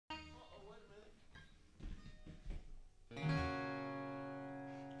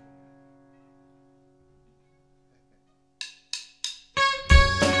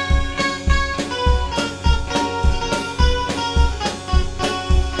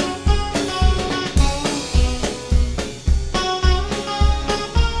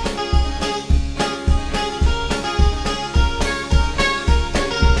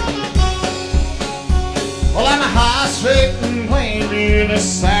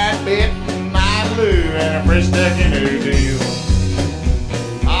west side bit and I blue and a fresh duck in New deal.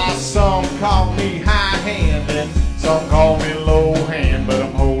 Some call me high-handed, some call me low-hand, but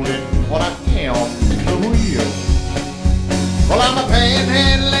I'm holding what I can on the wheel. Well, I'm a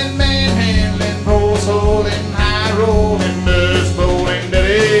panhandling, manhandling, pole-holding, high-rolling, dust-bowling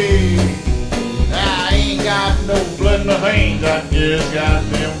daddy. I ain't got no blood in the veins, I just got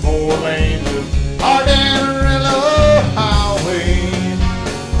them 4 lanes of hard Amarillo highway.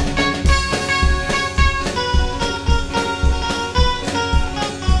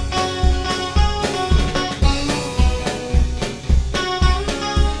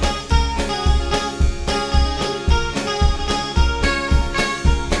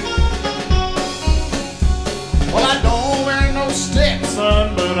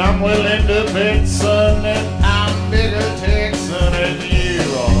 Son, but I'm willing to bet, son, that I'm bigger Texan than you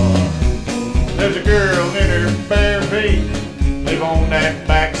are. There's a girl in her bare feet, live on that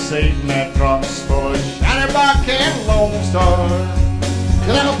back seat, and that trunk's full of shiny Bobcat Lone Star.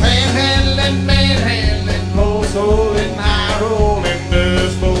 'Cause I'm a panhandling, manhandling, pole-holding, high-rolling,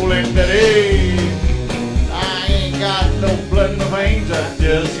 dust-bowling daddy. I ain't got no blood in the veins, I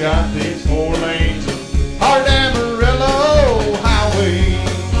just got these 4 lanes of hard Amarillo highway.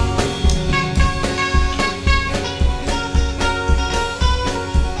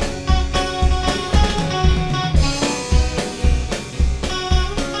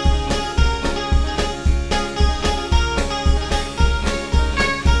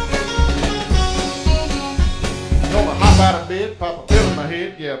 Gonna hop out of bed, pop a pill in my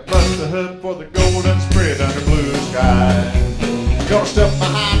head, yeah, bust the hood for the golden spread under blue sky. Gonna stuff my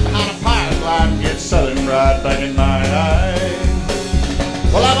hand behind a pirate light and get southern fried back in my eye.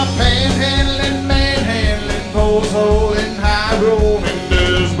 Well, I'm a panhandling, manhandling, pole-holding, high-rolling,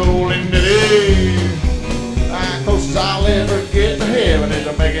 dust-bowling daddy. Close as I'll ever get to heaven is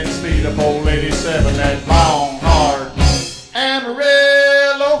a making speed of old 87. That